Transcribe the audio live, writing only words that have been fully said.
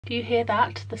Do you hear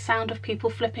that? The sound of people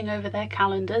flipping over their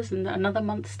calendars and another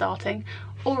month starting?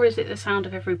 Or is it the sound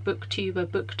of every booktuber,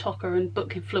 booktoker and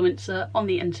book influencer on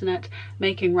the internet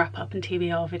making wrap-up and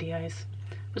TBR videos?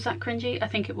 Was that cringy? I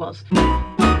think it was.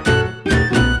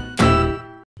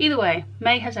 Either way,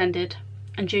 May has ended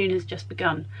and June has just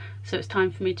begun, so it's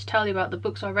time for me to tell you about the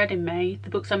books I read in May, the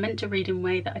books I meant to read in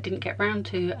May that I didn't get round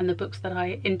to, and the books that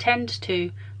I intend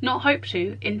to, not hope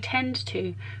to, intend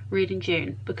to read in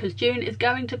June, because June is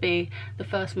going to be the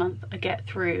first month I get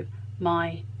through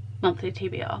my monthly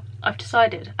TBR. I've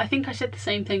decided. I think I said the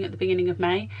same thing at the beginning of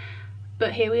May,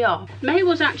 but here we are. May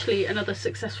was actually another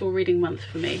successful reading month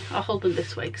for me. I'll hold them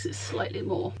this way because it's slightly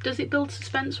more. Does it build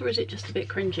suspense or is it just a bit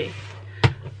cringy?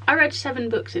 I read 7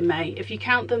 books in May. If you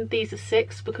count them, these are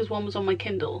 6 because one was on my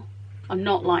Kindle. I'm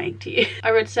not lying to you. I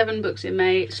read 7 books in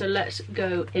May, so let's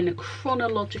go in a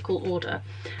chronological order.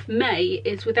 May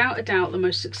is without a doubt the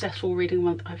most successful reading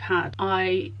month I've had.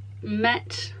 I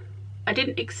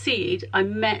didn't exceed, I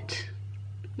met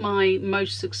my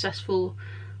most successful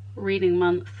reading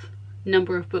month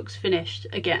number of books finished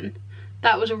again.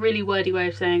 That was a really wordy way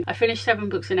of saying I finished 7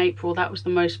 books in April. That was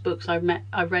the most books I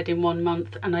read in 1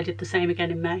 month, and I did the same again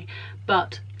in May.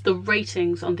 But the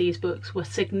ratings on these books were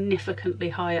significantly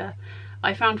higher.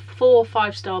 I found 4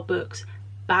 5-star books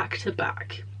back to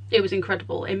back. It was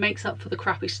incredible. It makes up for the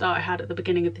crappy start I had at the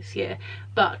beginning of this year.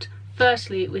 But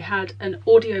firstly, we had an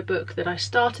audiobook that I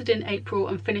started in April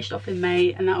and finished off in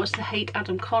May, and that was To Hate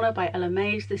Adam Connor by Ella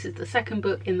Mays. This is the second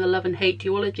book in the love and hate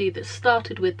duology that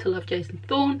started with To Love Jason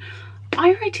Thorne.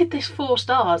 I rated this 4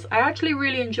 stars. I actually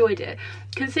really enjoyed it.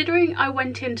 Considering I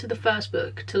went into the first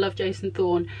book, To Love Jason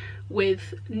Thorne,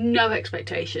 with no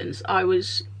expectations. I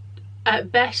was at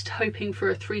best hoping for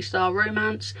a 3-star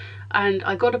romance, and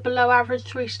I got a below average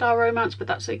 3-star romance, but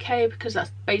that's okay because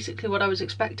that's basically what I was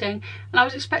expecting. And I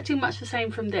was expecting much the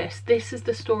same from this. This is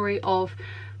the story of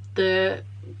the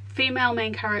female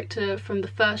main character from the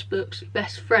first book's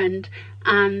best friend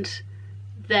and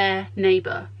their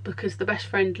neighbour, because the best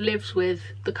friend lives with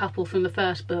the couple from the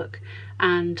first book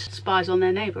and spies on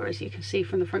their neighbour, as you can see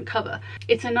from the front cover.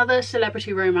 It's another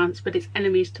celebrity romance, but it's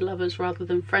enemies to lovers rather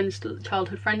than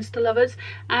childhood friends to lovers,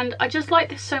 and I just like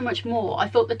this so much more. I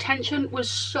thought the tension was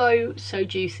so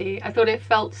juicy. I thought it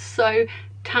felt so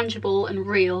tangible and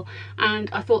real, and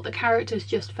I thought the characters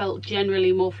just felt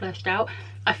generally more fleshed out.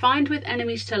 I find with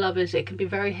enemies to lovers it can be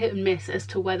very hit and miss as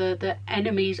to whether the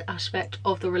enemies aspect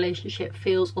of the relationship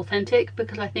feels authentic,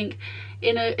 because I think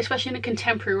especially in a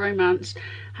contemporary romance,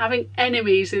 having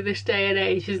enemies in this day and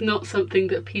age is not something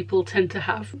that people tend to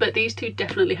have, but these two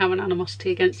definitely have an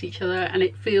animosity against each other and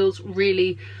it feels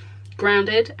really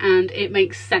grounded and it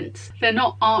makes sense. They're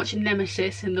not arch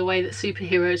nemesis in the way that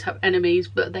superheroes have enemies,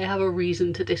 but they have a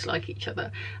reason to dislike each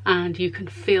other, and you can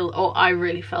feel, or I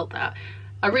really felt that.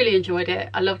 I really enjoyed it.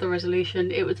 I love the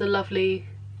resolution. It was a lovely,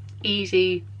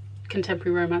 easy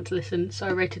contemporary romance listen, so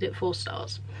I rated it 4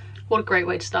 stars. What a great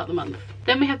way to start the month.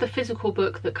 Then we have the physical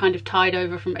book that kind of tied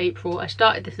over from April. I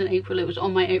started this in April. It was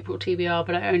on my April TBR,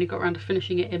 but I only got around to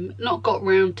finishing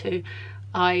it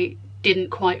I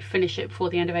didn't quite finish it before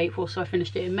the end of April, so I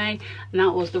finished it in May, and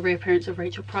that was The Reappearance of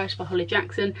Rachel Price by Holly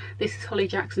Jackson. This is Holly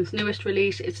Jackson's newest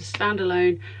release. It's a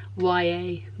standalone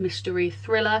YA mystery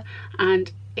thriller,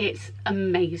 and it's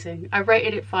amazing. I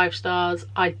rated it 5 stars.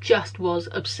 I just was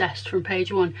obsessed from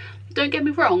page 1. Don't get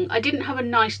me wrong, I didn't have a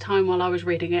nice time while I was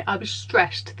reading it. I was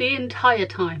stressed the entire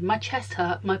time. My chest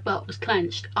hurt, my butt was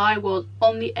clenched. I was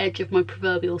on the edge of my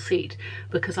proverbial seat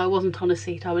because I wasn't on a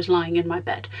seat, I was lying in my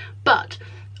bed. But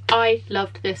I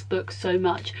loved this book so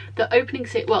much. The opening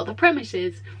scene, well, the premise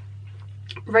is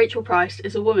Rachel Price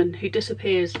is a woman who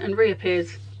disappears and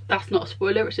reappears. That's not a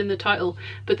spoiler, it's in the title,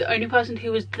 but the only person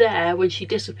who was there when she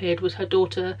disappeared was her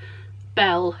daughter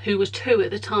Belle, who was 2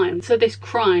 at the time. So this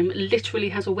crime literally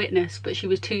has a witness, but she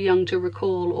was too young to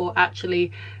recall or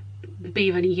actually be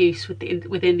of any use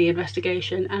within the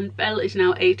investigation. And Belle is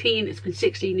now 18. It's been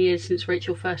 16 years since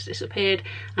Rachel first disappeared,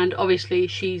 and obviously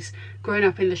she's grown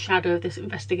up in the shadow of this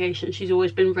investigation. She's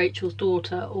always been Rachel's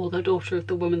daughter, or the daughter of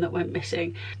the woman that went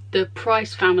missing. The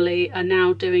Price family are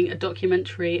now doing a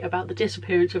documentary about the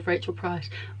disappearance of Rachel Price,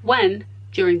 when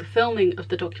during the filming of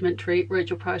the documentary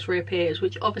Rachel Price reappears,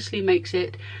 which obviously makes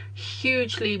it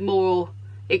hugely more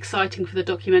exciting for the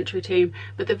documentary team.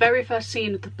 But the very first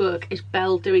scene of the book is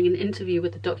Belle doing an interview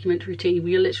with the documentary team.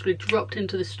 You're literally dropped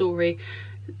into the story.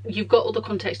 You've got all the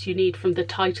context you need from the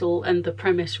title and the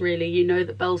premise, really. You know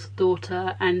that Belle's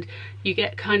daughter, and you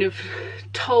get kind of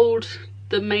told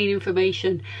the main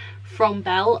information from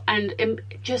Belle, and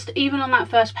just even on that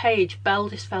first page, Belle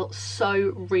just felt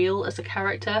so real as a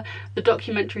character. The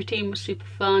documentary team was super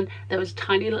fun. There was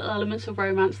tiny little elements of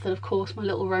romance that of course my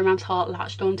little romance heart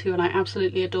latched onto and I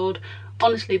absolutely adored.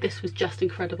 Honestly, this was just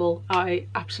incredible. I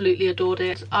absolutely adored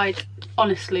it. I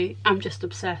honestly am just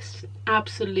obsessed.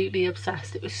 Absolutely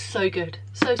obsessed. It was so good.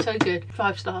 So good.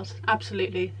 5 stars.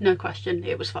 Absolutely. No question.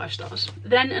 It was 5 stars.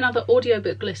 Then another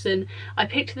audiobook listen. I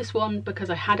picked this one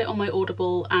because I had it on my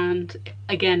Audible, and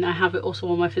again I have it also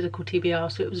on my physical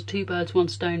TBR, so it was a 2 birds 1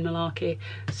 stone malarkey.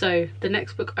 So the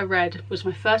next book I read was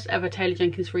my first ever Taylor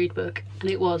Jenkins Reid book,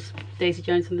 and it was Daisy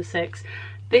Jones and the Six.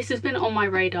 This has been on my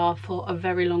radar for a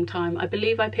very long time. I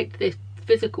believe I picked this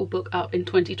physical book up in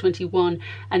 2021,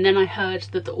 and then I heard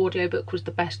that the audiobook was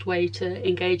the best way to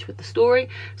engage with the story,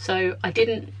 so I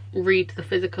didn't read the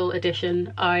physical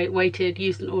edition. I waited,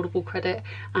 used an Audible credit,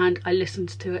 and I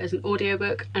listened to it as an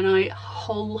audiobook, and I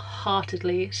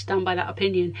wholeheartedly stand by that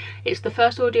opinion. It's the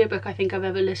first audiobook I think I've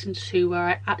ever listened to where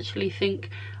I actually think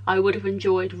I would have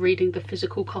enjoyed reading the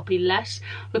physical copy less,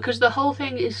 because the whole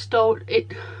thing is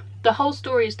the whole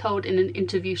story is told in an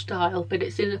interview style, but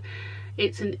it's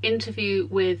an interview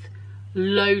with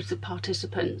loads of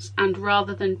participants, and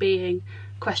rather than being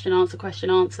question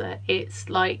answer, it's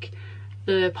like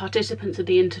the participants of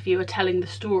the interview are telling the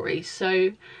story.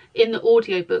 So in the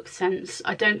audiobook sense,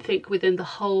 I don't think within the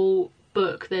whole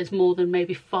book there's more than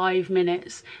maybe 5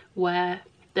 minutes where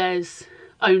there's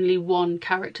only one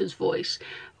character's voice.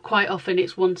 Quite often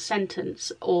it's one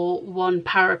sentence or one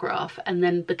paragraph, and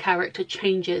then the character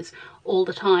changes all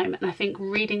the time, and I think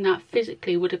reading that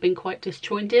physically would have been quite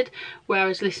disjointed,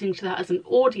 whereas listening to that as an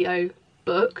audio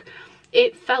book,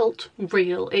 it felt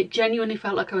real. It genuinely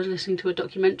felt like I was listening to a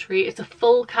documentary. It's a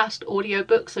full cast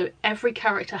audiobook, so every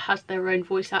character has their own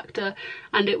voice actor,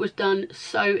 and it was done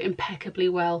so impeccably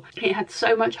well. It had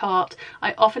so much heart.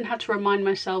 I often had to remind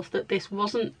myself that this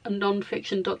wasn't a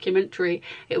non-fiction documentary.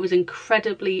 It was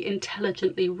incredibly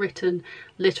intelligently written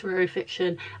literary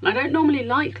fiction, and I don't normally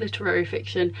like literary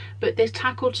fiction, but this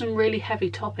tackled some really heavy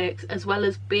topics as well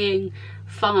as being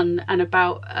fun and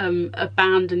about a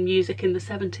band and music in the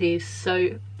 70s.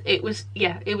 So it was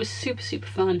super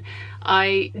fun.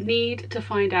 I need to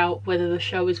find out whether the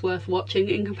show is worth watching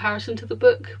in comparison to the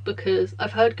book, because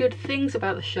I've heard good things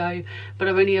about the show, but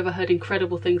I've only ever heard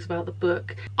incredible things about the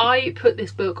book. I put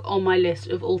this book on my list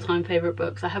of all-time favourite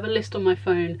books. I have a list on my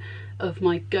phone of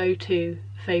my go-to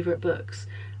favourite books,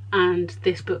 and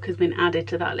this book has been added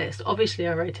to that list. Obviously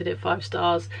I rated it 5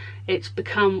 stars. It's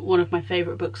become one of my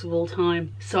favourite books of all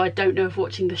time, so I don't know if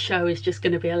watching the show is just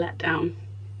going to be a letdown.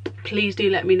 Please do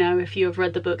let me know if you have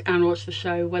read the book and watched the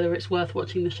show, whether it's worth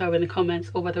watching the show in the comments,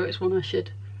 or whether it's one I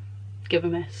should give a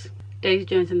miss. Daisy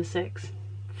Jones and the Six,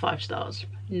 5 stars,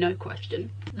 no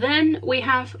question. Then we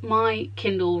have my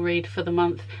Kindle read for the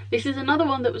month. This is another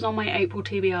one that was on my April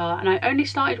TBR, and I only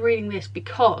started reading this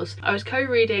because I was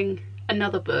co-reading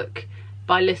another book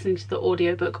by listening to the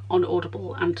audiobook on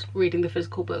Audible and reading the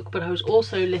physical book, but I was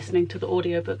also listening to the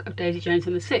audiobook of Daisy Jones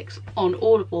and the Six on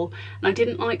Audible, and I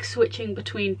didn't like switching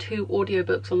between 2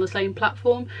 audiobooks on the same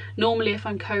platform. Normally if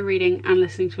I'm co-reading and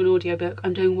listening to an audiobook,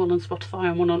 I'm doing one on Spotify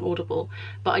and one on Audible,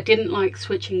 but I didn't like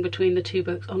switching between the 2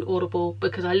 books on Audible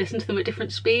because I listened to them at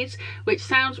different speeds, which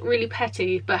sounds really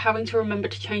petty, but having to remember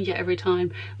to change it every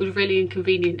time was really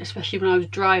inconvenient, especially when I was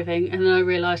driving, and then I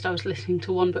realised I was listening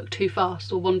to one book too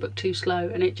fast or one book too slow,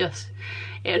 and it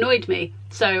annoyed me.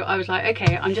 So I was like,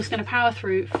 okay, I'm just going to power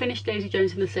through, finish Daisy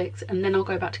Jones and the Six, and then I'll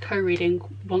go back to co-reading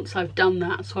once I've done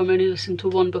that, so I'm only listening to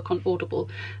 1 book on Audible.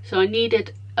 So I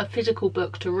needed a physical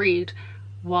book to read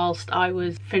whilst I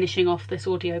was finishing off this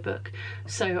audiobook.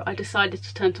 So I decided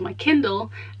to turn to my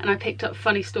Kindle, and I picked up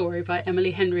Funny Story by Emily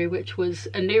Henry, which was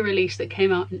a new release that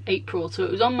came out in April, so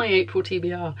it was on my April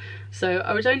TBR. So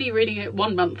I was only reading it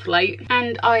 1 month late,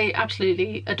 and I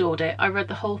absolutely adored it. I read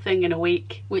the whole thing in a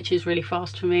week, which is really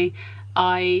fast for me.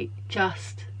 I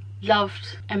just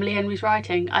loved Emily Henry's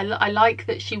writing. I like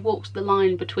that she walks the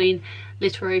line between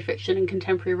literary fiction and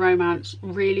contemporary romance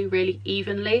really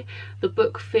evenly. The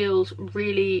book feels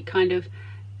really kind of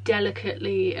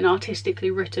delicately and artistically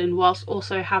written, whilst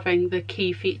also having the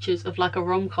key features of like a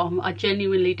rom-com. I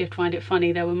genuinely did find it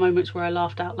funny. There were moments where I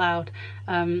laughed out loud.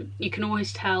 You can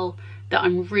always tell that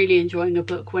I'm really enjoying a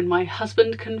book when my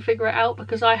husband can figure it out,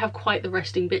 because I have quite the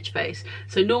resting bitch face.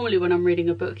 So normally when I'm reading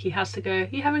a book he has to go,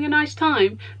 "You having a nice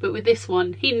time?" But with this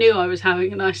one he knew I was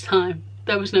having a nice time.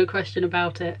 There was no question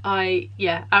about it.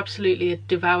 Yeah, absolutely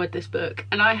devoured this book.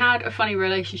 And I had a funny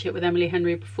relationship with Emily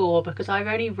Henry before, because I've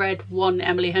only read one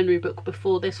Emily Henry book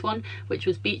before this one, which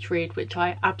was Beach Read, which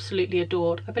I absolutely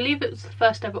adored. I believe it was the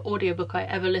first ever audiobook I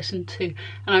ever listened to,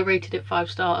 and I rated it 5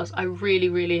 stars. I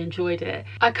really enjoyed it.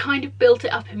 I kind of built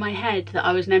it up in my head that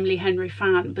I was an Emily Henry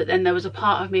fan, but then there was a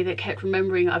part of me that kept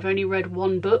remembering I've only read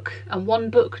one book, and one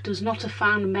book does not a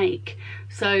fan make.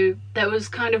 So there was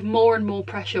kind of more and more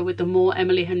pressure with the more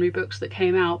Emily Henry books that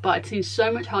came out, but I'd seen so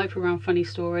much hype around Funny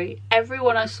Story.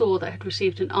 Everyone I saw that had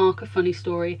received an arc of Funny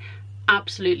Story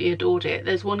absolutely adored it.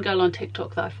 There's one girl on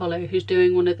TikTok that I follow who's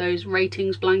doing one of those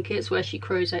ratings blankets where she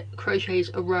crochets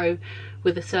a row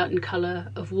with a certain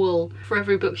colour of wool for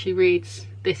every book she reads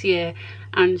this year,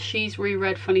 and she's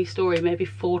reread Funny Story maybe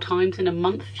 4 times in a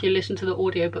month. She listened to the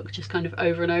audiobook just kind of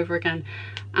over and over again,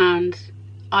 and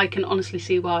I can honestly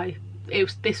see why.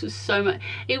 This was so much,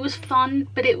 it was fun,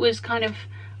 but it was kind of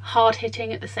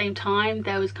hard-hitting at the same time.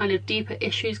 There was kind of deeper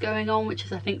issues going on, which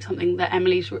is I think something that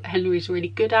Henry's really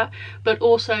good at, but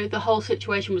also the whole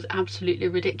situation was absolutely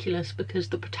ridiculous because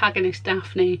the protagonist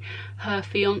Daphne, her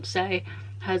fiance,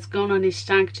 has gone on his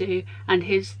stag do, and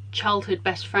his childhood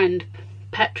best friend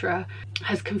Petra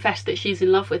has confessed that she's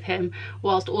in love with him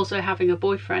whilst also having a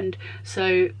boyfriend.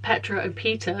 So Petra and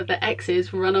Peter, the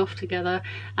exes, run off together,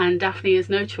 and Daphne has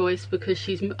no choice because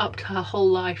she's upped her whole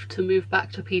life to move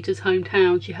back to Peter's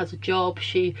hometown. She has a job,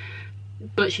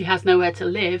 but she has nowhere to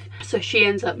live, so she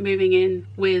ends up moving in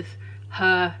with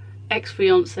her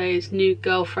ex-fiance's new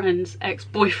girlfriend's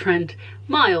ex-boyfriend,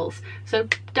 Miles. So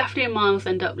Daphne and Miles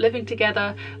end up living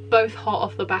together, both hot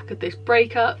off the back of this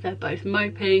breakup. They're both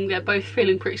moping, they're both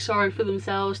feeling pretty sorry for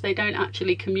themselves. They don't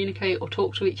actually communicate or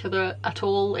talk to each other at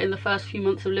all in the first few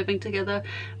months of living together,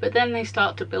 but then they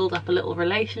start to build up a little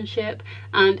relationship,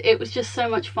 and it was just so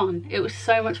much fun. It was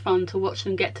so much fun to watch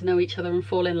them get to know each other and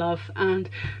fall in love, and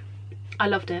I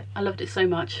loved it. I loved it so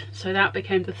much. So that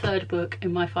became the 3rd book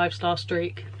in my 5-star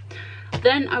streak.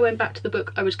 Then I went back to the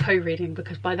book I was co-reading,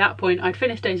 because by that point I'd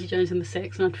finished Daisy Jones and the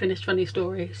Six and I'd finished Funny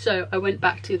Story. So I went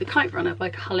back to The Kite Runner by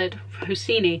Khaled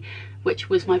Hosseini, which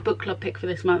was my book club pick for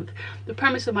this month. The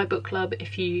premise of my book club,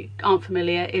 if you aren't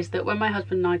familiar, is that when my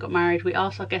husband and I got married, we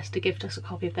asked our guests to gift us a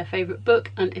copy of their favourite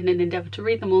book, and in an endeavour to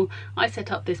read them all, I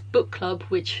set up this book club,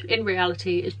 which in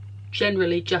reality is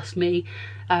generally just me,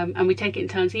 and we take it in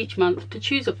turns each month to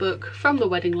choose a book from the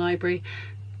wedding library,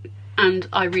 and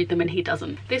I read them and he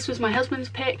doesn't. This was my husband's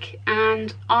pick,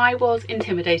 and I was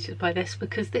intimidated by this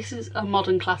because this is a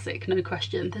modern classic, no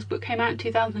question. This book came out in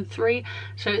 2003,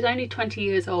 so it's only 20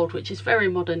 years old, which is very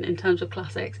modern in terms of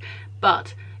classics,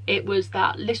 but it was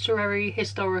that literary,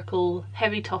 historical,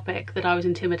 heavy topic that I was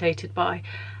intimidated by.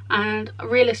 And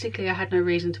realistically I had no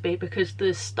reason to be, because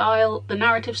the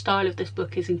narrative style of this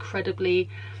book is incredibly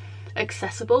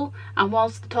accessible, and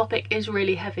whilst the topic is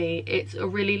really heavy, it's a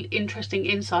really interesting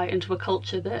insight into a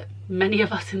culture that many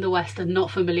of us in the West are not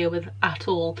familiar with at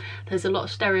all. There's a lot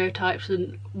of stereotypes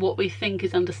and what we think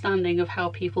is understanding of how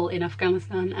people in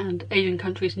Afghanistan and Asian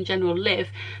countries in general live,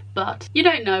 but you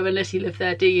don't know unless you live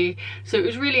there, do you? So it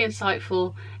was really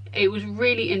insightful. It was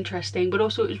really interesting, but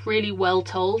also it was really well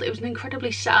told. It was an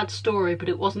incredibly sad story, but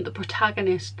it wasn't the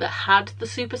protagonist that had the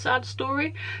super sad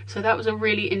story, so that was a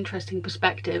really interesting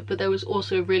perspective. But there was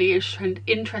also really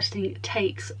interesting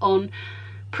takes on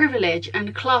privilege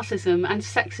and classism and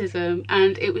sexism,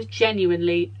 and it was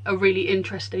genuinely a really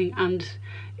interesting and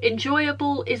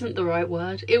enjoyable isn't the right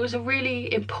word. It was a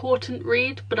really important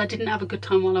read, but I didn't have a good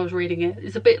time while I was reading it.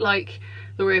 It's a bit like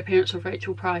The Reappearance of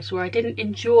Rachel Price, where I didn't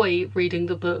enjoy reading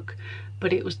the book,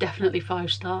 but it was definitely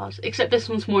 5 stars. Except this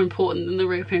one's more important than The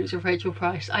Reappearance of Rachel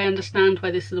Price. I understand why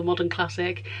this is a modern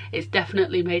classic. It's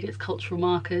definitely made its cultural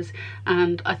markers,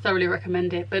 and I thoroughly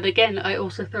recommend it. But again, I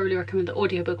also thoroughly recommend the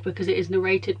audiobook because it is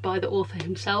narrated by the author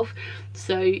himself,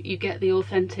 so you get the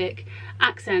authentic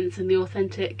accents and the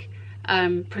authentic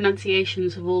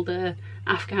pronunciations of all the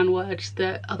Afghan words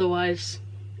that otherwise,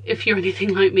 if you're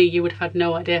anything like me, you would have had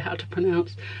no idea how to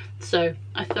pronounce. So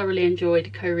I thoroughly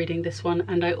enjoyed co-reading this one,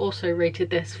 and I also rated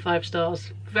this 5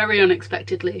 stars, very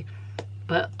unexpectedly,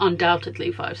 but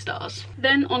undoubtedly 5 stars.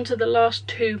 Then on to the last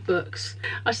 2 books.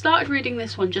 I started reading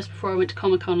this one just before I went to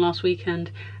Comic-Con last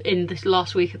weekend. In this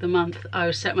last week of the month, I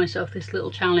set myself this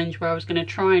little challenge where I was going to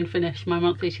try and finish my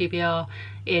monthly TBR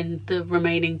in the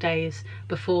remaining days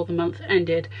before the month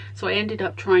ended. So I ended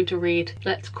up trying to read,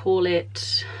 let's call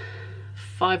it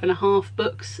 5.5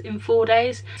 books in 4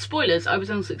 days. Spoilers, I was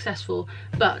unsuccessful,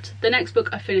 but the next book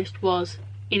I finished was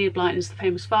Enid Blyton's The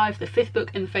Famous Five, the 5th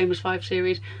book in the Famous Five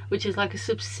series, which is like a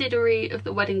subsidiary of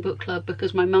the Wedding Book Club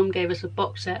because my mum gave us a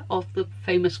box set of the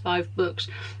Famous Five books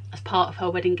as part of her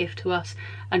wedding gift to us,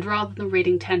 and rather than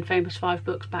reading 10 Famous Five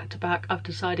books back to back, I've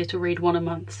decided to read one a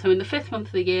month. So in the 5th month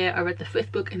of the year I read the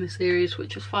 5th book in the series,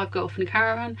 which was Five Go Off in a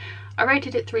Caravan. I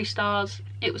rated it 3 stars.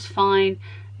 It was fine.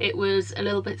 It was a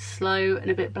little bit slow and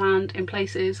a bit bland in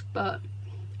places, but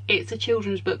it's a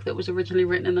children's book that was originally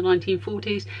written in the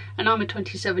 1940s, and I'm a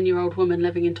 27-year-old woman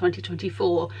living in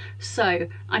 2024, so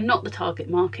I'm not the target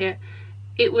market.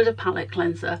 It was a palate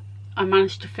cleanser. I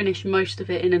managed to finish most of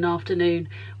it in an afternoon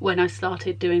when I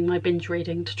started doing my binge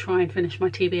reading to try and finish my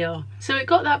TBR. So it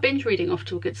got that binge reading off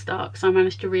to a good start, because I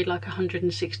managed to read like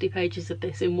 160 pages of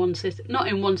this in one sitting, not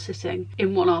in one sitting,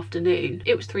 in one afternoon.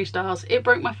 It was 3 stars. It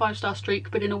broke my 5-star streak,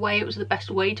 but in a way it was the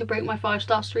best way to break my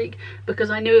 5-star streak,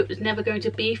 because I knew it was never going to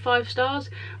be 5 stars.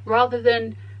 Rather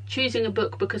than choosing a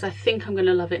book because I think I'm going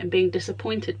to love it and being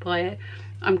disappointed by it,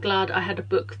 I'm glad I had a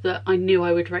book that I knew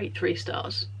I would rate 3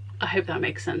 stars. I hope that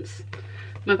makes sense.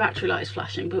 My battery light is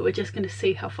flashing, but we're just going to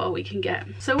see how far we can get.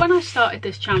 So when I started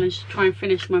this challenge to try and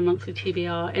finish my monthly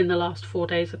TBR in the last 4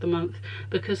 days of the month,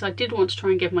 because I did want to try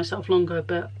and give myself longer,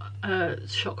 but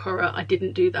shock horror, I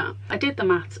didn't do that. I did the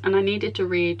maths and I needed to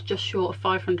read just short of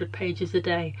 500 pages a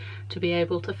day to be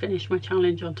able to finish my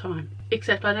challenge on time.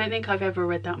 Except I don't think I've ever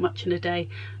read that much in a day,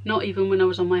 not even when I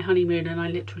was on my honeymoon and I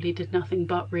literally did nothing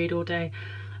but read all day.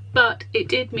 But it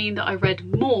did mean that I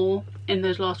read more in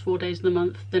those last 4 days of the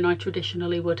month than I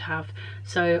traditionally would have.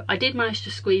 So I did manage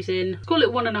to squeeze in, call it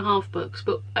 1.5 books,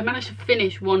 but I managed to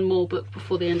finish one more book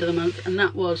before the end of the month, and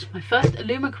that was my first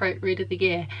Illumicrate read of the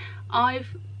year. I've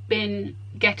been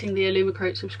getting the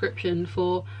Illumicrate subscription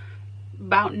for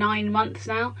about 9 months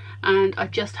now, and I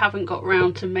just haven't got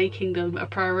round to making them a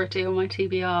priority on my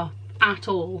TBR at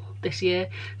all this year.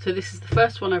 So this is the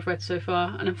first one I've read so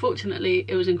far, and unfortunately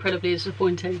it was incredibly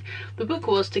disappointing. The book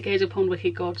was To Gaze Upon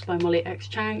Wicked Gods by Molly X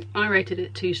Chang. I rated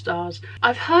it 2 stars.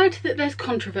 I've heard that there's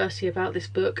controversy about this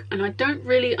book, and I don't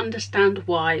really understand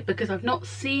why, because I've not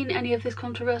seen any of this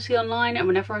controversy online, and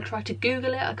whenever I try to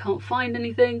Google it I can't find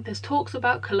anything. There's talks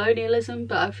about colonialism,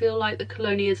 but I feel like the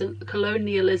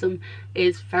colonialism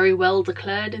is very well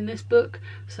declared in this book,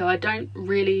 so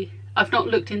I've not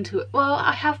looked into it. Well,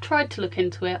 I have tried to look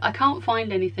into it. I can't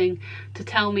find anything to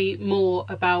tell me more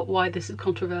about why this is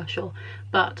controversial,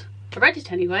 but I read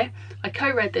it anyway. I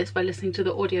co-read this by listening to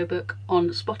the audiobook on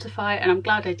Spotify, and I'm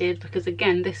glad I did, because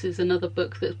again, this is another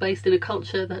book that's based in a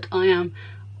culture that I am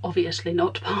obviously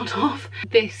not part of.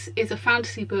 This is a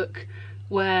fantasy book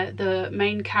where the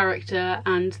main character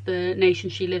and the nation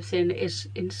she lives in is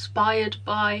inspired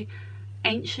by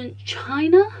ancient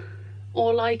China,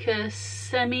 or like a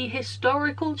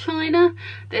semi-historical China.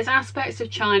 There's aspects of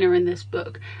China in this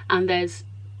book, and there's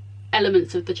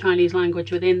elements of the Chinese language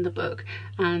within the book,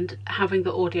 and having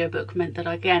the audiobook meant that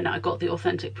again I got the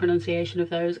authentic pronunciation of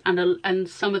those, and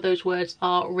some of those words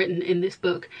are written in this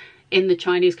book in the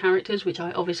Chinese characters, which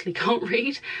I obviously can't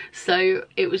read, so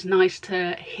it was nice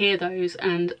to hear those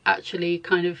and actually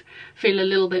kind of feel a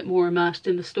little bit more immersed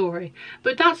in the story.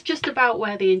 But that's just about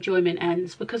where the enjoyment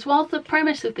ends, because while the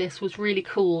premise of this was really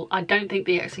cool, I don't think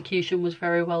the execution was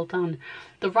very well done.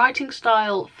 The writing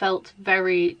style felt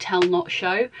very tell not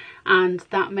show, and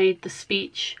that made the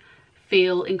speech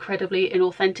feel incredibly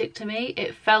inauthentic to me.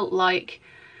 It felt like,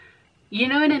 you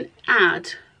know, in an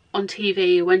ad on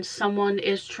TV when someone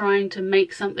is trying to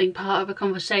make something part of a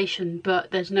conversation, but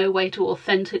there's no way to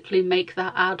authentically make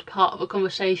that ad part of a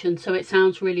conversation, so it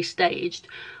sounds really staged.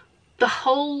 The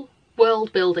whole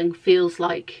world building feels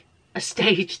like a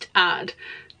staged ad.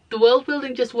 The world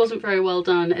building just wasn't very well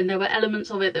done, and there were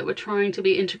elements of it that were trying to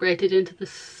be integrated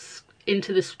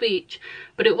into the speech,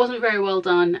 but it wasn't very well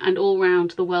done, and all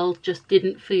round the world just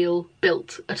didn't feel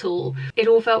built at all. It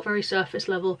all felt very surface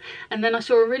level. And then I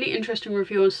saw a really interesting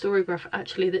review on Storygraph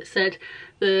actually that said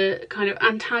the kind of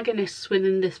antagonists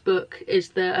within this book is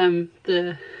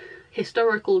the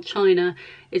historical China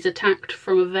is attacked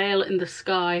from a veil in the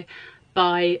sky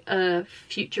by a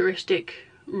futuristic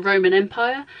Roman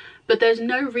Empire, but there's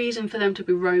no reason for them to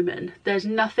be Roman. There's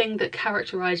nothing that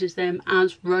characterises them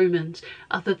as Romans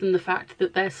other than the fact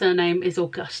that their surname is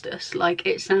Augustus. Like,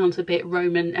 it sounds a bit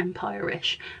Roman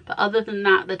Empire-ish, but other than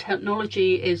that, the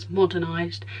technology is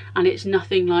modernised, and it's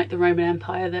nothing like the Roman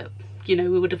Empire that, you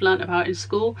know, we would have learnt about in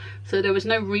school, so there was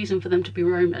no reason for them to be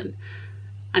Roman,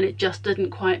 and it just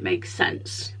didn't quite make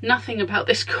sense. Nothing about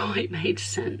this quite made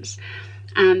sense.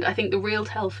 And I think the real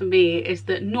tell for me is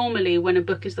that normally when a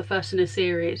book is the first in a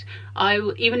series,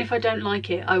 even if I don't like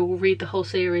it, I will read the whole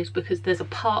series, because there's a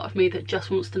part of me that just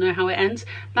wants to know how it ends.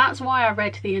 That's why I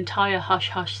read the entire Hush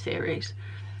Hush series.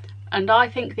 and I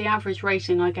think the average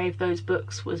rating I gave those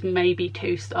books was maybe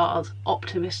 2 stars,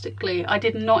 optimistically. I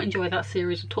did not enjoy that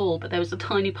series at all, but there was a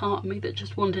tiny part of me that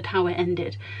just wondered how it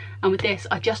ended. And with this,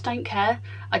 I just don't care.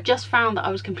 I just found that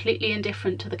I was completely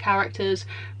indifferent to the characters.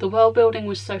 The world building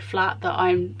was so flat that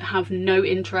I have no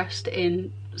interest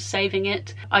in saving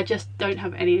it. I just don't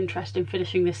have any interest in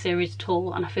finishing this series at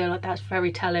all, and I feel like that's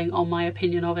very telling on my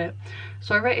opinion of it.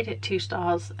 So I rated it 2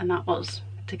 stars, and that was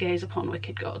To Gaze Upon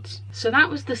Wicked Gods. So that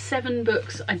was the 7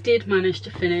 books I did manage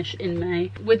to finish in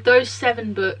May. With those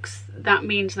 7 books, that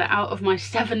means that out of my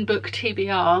 7 book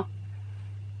TBR,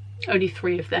 only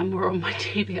 3 of them were on my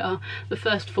TBR. The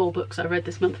first 4 books I read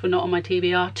this month were not on my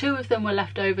TBR. 2 of them were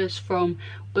leftovers from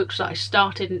books that I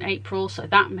started in April, so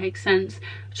that makes sense.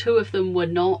 2 of them were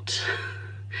not,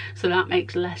 so that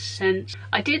makes less sense.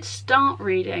 I did start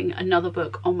reading another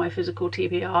book on my physical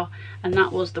TBR, and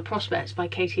that was The Prospects by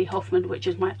Katie Hoffman, which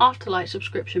is my Afterlight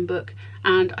subscription book.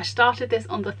 And I started this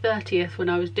on the 30th when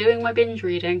I was doing my binge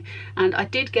reading, and I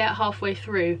did get halfway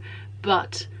through,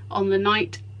 but on the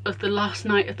night of the last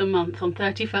night of the month, on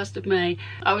 31st of May,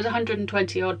 I was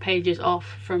 120 odd pages off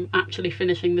from actually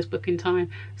finishing this book in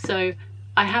time. So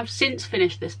I have since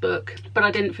finished this book, but I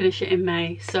didn't finish it in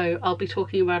May, so I'll be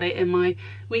talking about it in my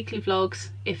weekly vlogs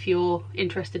if you're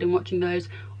interested in watching those,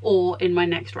 or in my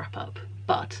next wrap up.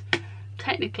 But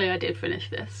technically I did finish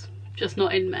this, just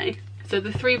not in May. So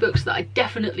the 3 books that I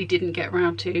definitely didn't get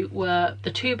around to were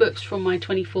the 2 books from my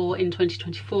 24 in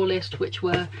 2024 list, which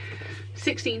were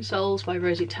 16 Souls by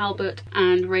Rosie Talbot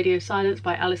and Radio Silence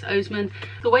by Alice Oseman.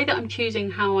 The way that I'm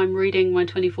choosing how I'm reading my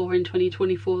 24 in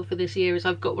 2024 for this year is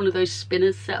I've got one of those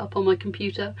spinners set up on my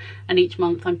computer, and each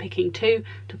month I'm picking 2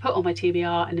 to put on my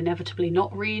TBR and inevitably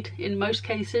not read in most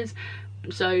cases.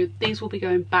 So these will be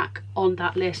going back on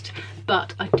that list,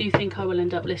 but I do think I will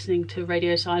end up listening to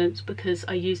Radio Silence because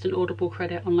I used an Audible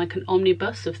credit on like an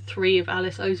omnibus of 3 of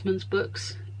Alice Oseman's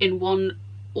books in one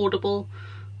Audible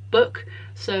book,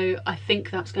 so I think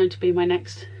that's going to be my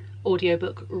next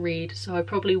audiobook read. So I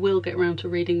probably will get around to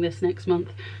reading this next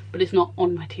month, but it's not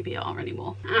on my TBR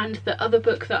anymore. And the other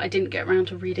book that I didn't get around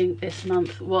to reading this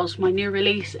month was my new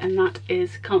release, and that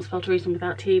is Can't Spell to Reason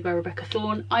Without T by Rebecca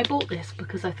Thorne. I bought this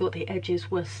because I thought the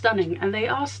edges were stunning, and they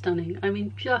are stunning. I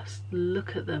mean, just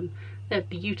look at them, they're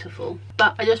beautiful.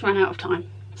 But I just ran out of time,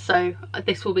 so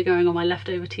this will be going on my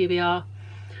leftover TBR,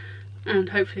 and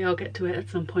hopefully I'll get to it at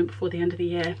some point before the end of the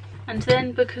year. And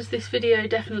then, because this video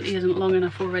definitely isn't long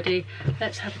enough already,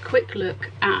 let's have a quick look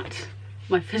at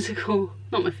my monthly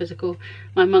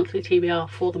TBR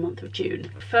for the month of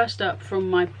June. First up, from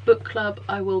my book club,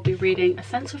 I will be reading A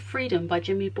Sense of Freedom by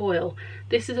Jimmy Boyle.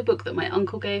 This is a book that my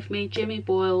uncle gave me. Jimmy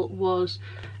Boyle was...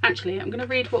 Actually, I'm going to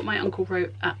read what my uncle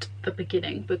wrote at the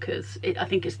beginning because I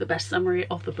think it's the best summary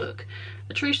of the book.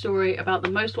 A true story about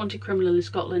the most wanted criminal in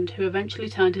Scotland who eventually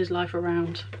turned his life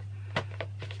around.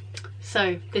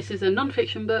 So this is a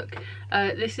non-fiction book.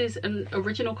 This is an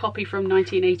original copy from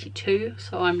 1982,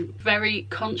 so I'm very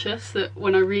conscious that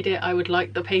when I read it I would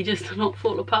like the pages to not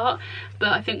fall apart.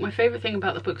 But I think my favourite thing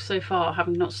about the book so far,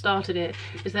 having not started it,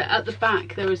 is that at the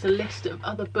back there is a list of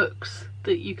other books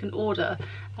that you can order,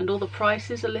 and all the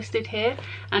prices are listed here,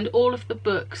 and all of the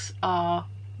books are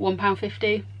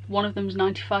 £1.50, one of them's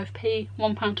 95p,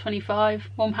 £1.25,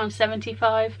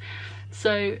 £1.75.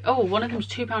 So, oh, one of them's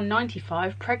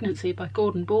 £2.95. Pregnancy by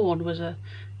Gordon Bourne was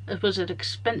an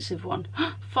expensive one.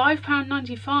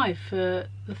 £5.95 for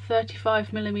the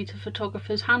 35mm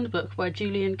Photographer's Handbook by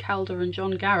Julian Calder and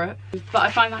John Garrett. But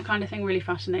I find that kind of thing really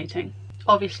fascinating.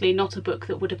 Obviously not a book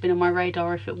that would have been on my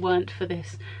radar if it weren't for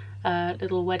this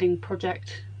little wedding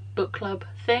project book club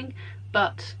thing,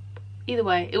 but either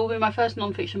way, it will be my first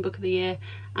non-fiction book of the year,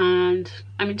 and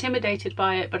I'm intimidated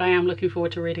by it, but I am looking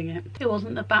forward to reading it. It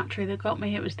wasn't the battery that got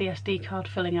me, it was the SD card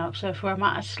filling up, so if I'm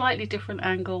at a slightly different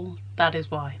angle, that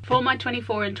is why. For my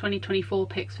 24 and 2024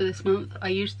 picks for this month, I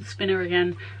used the spinner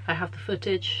again. I have the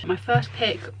footage. My first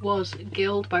pick was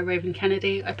Guild by Raven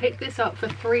Kennedy. I picked this up for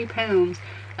 £3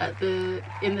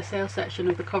 in the sale section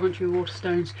of the Coventry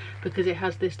Waterstones because it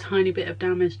has this tiny bit of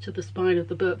damage to the spine of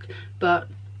the book, but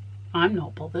I'm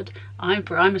not bothered. I'm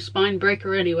a spine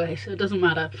breaker anyway, so it doesn't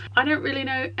matter. I don't really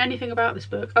know anything about this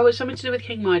book. Oh, it's something to do with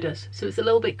King Midas, so it's a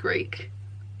little bit Greek,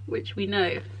 which we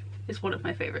know is one of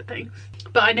my favourite things.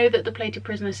 But I know that the Plated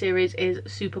Prisoner series is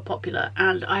super popular,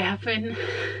 and I've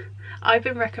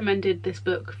been recommended this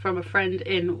book from a friend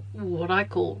in what I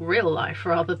call real life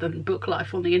rather than book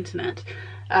life on the internet.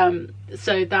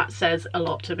 So that says a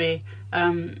lot to me.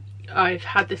 I've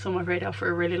had this on my radar for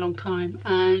a really long time,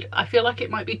 and I feel like it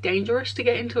might be dangerous to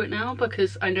get into it now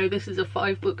because I know this is a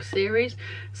 5-book series,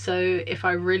 so if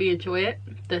I really enjoy it,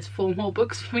 there's 4 more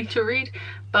books for me to read,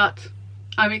 but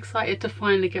I'm excited to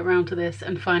finally get around to this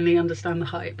and finally understand the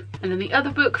hype. And then the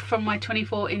other book from my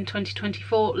 24 in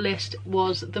 2024 list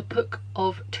was The Book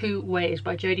of Two Ways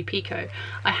by Jodi Picoult.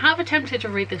 I have attempted to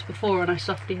read this before and I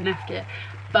soft DNF'd it,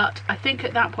 but I think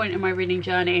at that point in my reading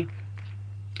journey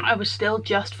I was still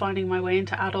just finding my way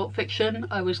into adult fiction.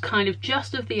 I was kind of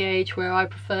just of the age where I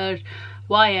preferred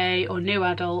YA or new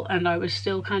adult, and I was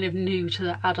still kind of new to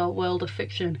the adult world of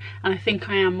fiction, and I think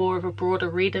I am more of a broader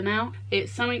reader now.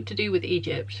 It's something to do with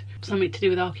Egypt, something to do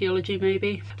with archaeology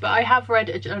maybe, but I have read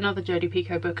another Jodi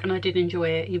Picoult book and I did enjoy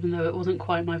it, even though it wasn't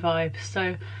quite my vibe.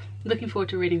 So looking forward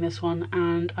to reading this one,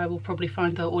 and I will probably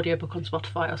find the audiobook on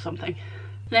Spotify or something.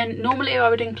 Then normally I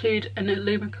would include an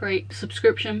Illumicrate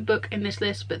subscription book in this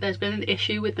list, but there's been an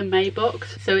issue with the May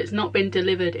box, so it's not been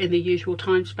delivered in the usual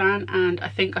time span, and I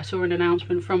think I saw an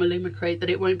announcement from Illumicrate that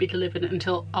it won't be delivered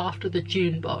until after the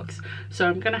June box. So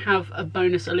I'm going to have a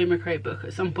bonus Illumicrate book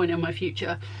at some point in my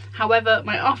future. However,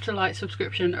 my Afterlight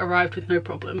subscription arrived with no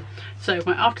problem. So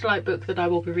my Afterlight book that I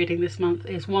will be reading this month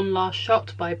is One Last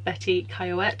Shot by Betty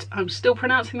Cailloet. I'm still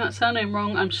pronouncing that surname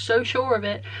wrong, I'm so sure of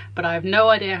it, but I have no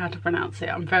idea how to pronounce it.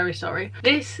 I'm very sorry.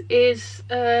 This is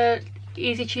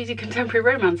easy cheesy contemporary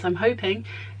romance, I'm hoping.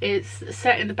 It's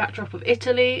set in the backdrop of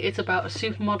Italy. It's about a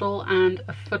supermodel and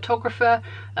a photographer,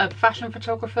 a fashion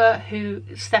photographer, who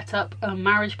set up a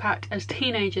marriage pact as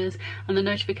teenagers, and the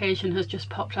notification has just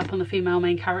popped up on the female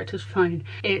main character's phone.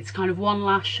 It's kind of one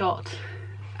last shot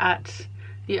at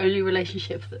the only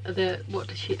relationship,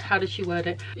 how did she word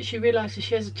it? She realises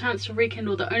she has a chance to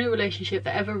rekindle the only relationship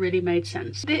that ever really made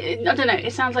sense. I don't know,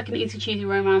 it sounds like an easy cheesy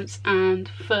romance, and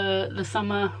for the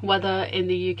summer weather in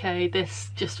the UK this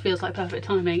just feels like perfect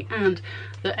timing, and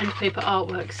the end paper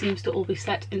artwork seems to all be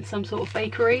set in some sort of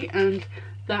bakery, and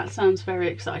that sounds very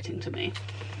exciting to me.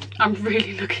 I'm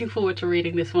really looking forward to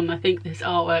reading this one. I think this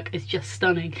artwork is just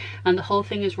stunning, and the whole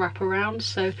thing is wraparound,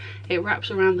 so it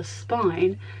wraps around the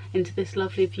spine into this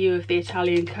lovely view of the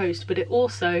Italian coast, but it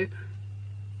also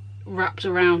wraps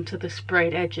around to the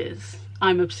sprayed edges.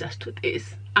 I'm obsessed with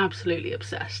these, absolutely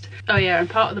obsessed. Oh yeah, and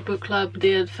part of the book club,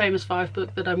 the Famous 5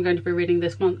 book that I'm going to be reading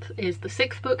this month is the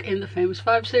 6th book in the Famous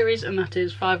 5 series, and that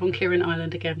is 5 on Kieran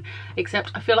Island again.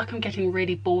 Except I feel like I'm getting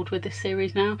really bored with this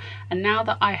series now, and now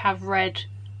that I have read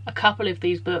a couple of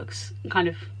these books kind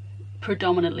of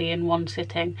predominantly in one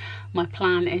sitting, my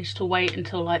plan is to wait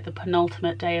until like the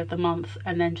penultimate day of the month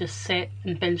and then just sit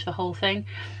and binge the whole thing.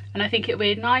 And I think it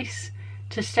would be nice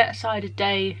to set aside a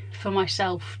day for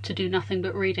myself to do nothing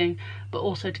but reading, but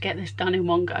also to get this done in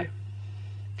one go.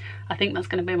 I think that's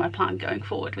going to be my plan going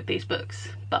forward with these books.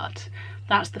 But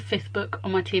that's the 5th book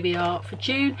on my TBR for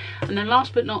June. And then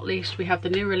last but not least, we have the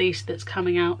new release that's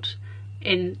coming out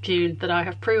in June that I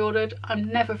have pre-ordered. I'm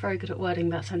never very good at wording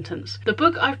that sentence. The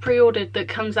book I've pre-ordered that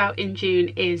comes out in June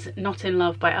is Not in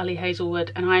Love by Ali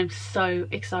Hazelwood, and I am so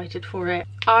excited for it.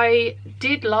 I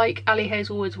did like Ali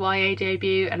Hazelwood's YA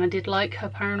debut, and I did like her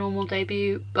paranormal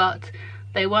debut, but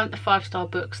they weren't the 5-star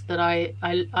books that I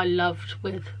loved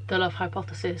with The Love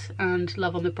Hypothesis and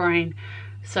Love on the Brain.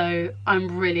 So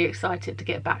I'm really excited to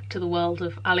get back to the world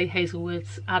of Ali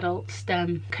Hazelwood's adult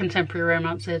STEM contemporary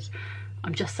romances.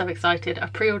 I'm just so excited. I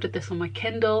pre-ordered this on my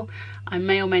Kindle. I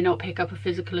may or may not pick up a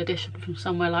physical edition from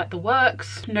somewhere like The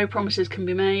Works. No promises can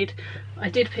be made. I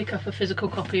did pick up a physical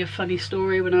copy of Funny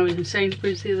Story when I was in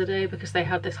Sainsbury's the other day because they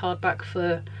had this hardback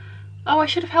for... Oh, I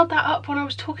should have held that up when I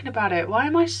was talking about it. Why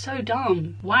am I so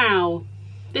dumb? Wow.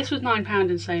 This was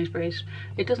 £9 in Sainsbury's.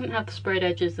 It doesn't have the sprayed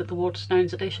edges that the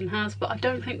Waterstones edition has, but I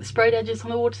don't think the sprayed edges on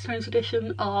the Waterstones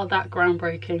edition are that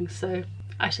groundbreaking, so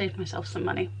I saved myself some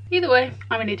money. Either way,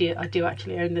 I'm an idiot. I do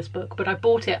actually own this book, but I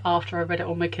bought it after I read it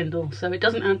on my Kindle, so it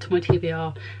doesn't add to my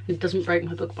TBR, and it doesn't break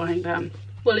my book buying ban.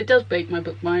 Well, it does break my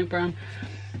book buying ban,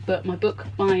 but my book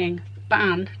buying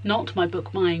ban, not my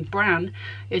book buying bran,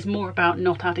 is more about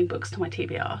not adding books to my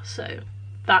TBR, so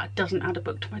that doesn't add a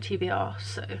book to my TBR,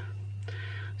 so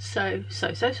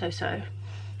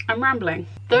I'm rambling.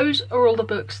 Those are all the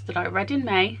books that I read in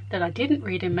May, that I didn't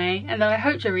read in May, and that I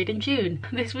hope to read in June.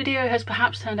 This video has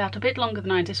perhaps turned out a bit longer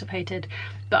than I anticipated,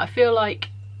 but I feel like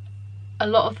a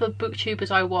lot of the booktubers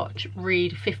I watch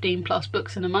read 15 plus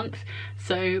books in a month,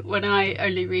 so when I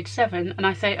only read 7, and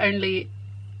I say only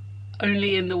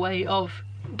in the way of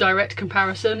direct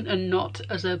comparison and not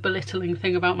as a belittling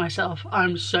thing about myself,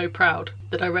 I'm so proud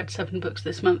that I read 7 books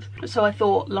this month. So I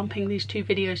thought lumping these 2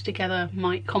 videos together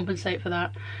might compensate for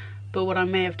that, but what I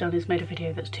may have done is made a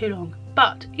video that's too long.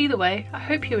 But either way, I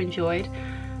hope you enjoyed.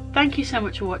 Thank you so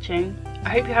much for watching. I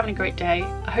hope you're having a great day,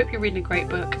 I hope you're reading a great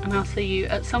book, and I'll see you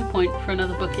at some point for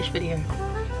another bookish video.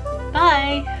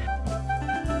 Bye!